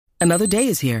Another day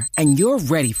is here, and you're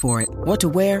ready for it. What to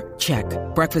wear? Check.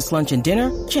 Breakfast, lunch, and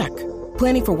dinner? Check.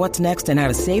 Planning for what's next and how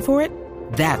to save for it?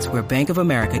 That's where Bank of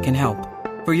America can help.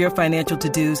 For your financial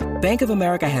to-dos, Bank of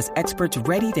America has experts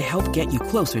ready to help get you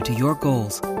closer to your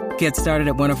goals. Get started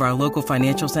at one of our local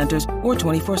financial centers or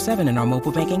 24/7 in our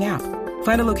mobile banking app.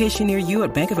 Find a location near you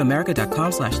at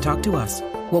bankofamerica.com/talktous.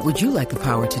 What would you like the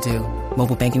power to do?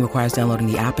 Mobile banking requires downloading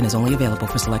the app and is only available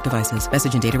for select devices.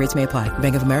 Message and data rates may apply.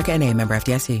 Bank of America N.A., member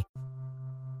FDIC.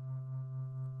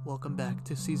 Welcome back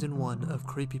to Season 1 of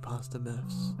Creepypasta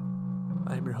Myths.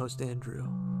 I am your host, Andrew.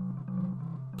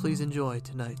 Please enjoy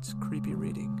tonight's creepy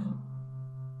reading.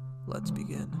 Let's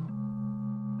begin.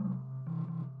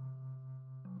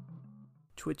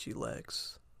 Twitchy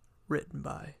Legs, written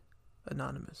by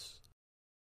Anonymous.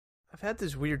 I've had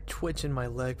this weird twitch in my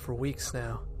leg for weeks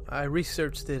now. I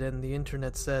researched it and the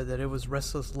internet said that it was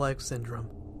restless leg syndrome.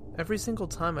 Every single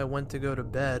time I went to go to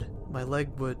bed, my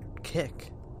leg would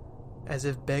kick, as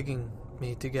if begging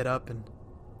me to get up and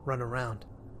run around.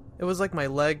 It was like my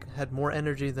leg had more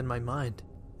energy than my mind.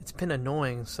 It's been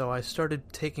annoying, so I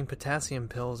started taking potassium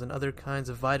pills and other kinds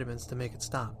of vitamins to make it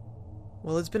stop.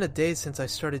 Well, it's been a day since I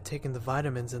started taking the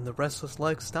vitamins and the restless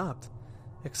leg stopped.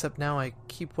 Except now I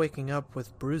keep waking up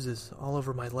with bruises all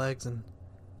over my legs and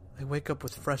I wake up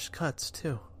with fresh cuts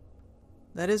too.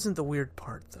 That isn't the weird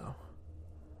part though.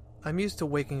 I'm used to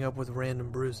waking up with random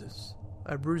bruises.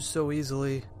 I bruise so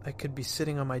easily I could be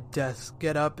sitting on my desk,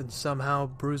 get up and somehow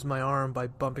bruise my arm by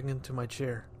bumping into my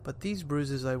chair. But these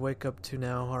bruises I wake up to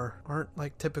now aren't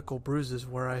like typical bruises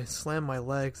where I slam my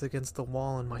legs against the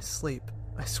wall in my sleep.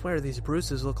 I swear these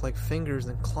bruises look like fingers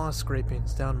and claw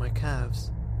scrapings down my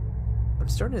calves. I'm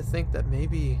starting to think that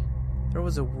maybe there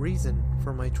was a reason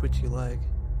for my twitchy leg.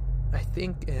 I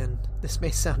think, and this may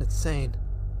sound insane,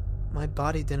 my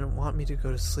body didn't want me to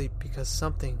go to sleep because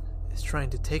something is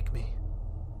trying to take me.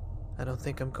 I don't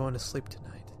think I'm going to sleep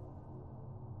tonight.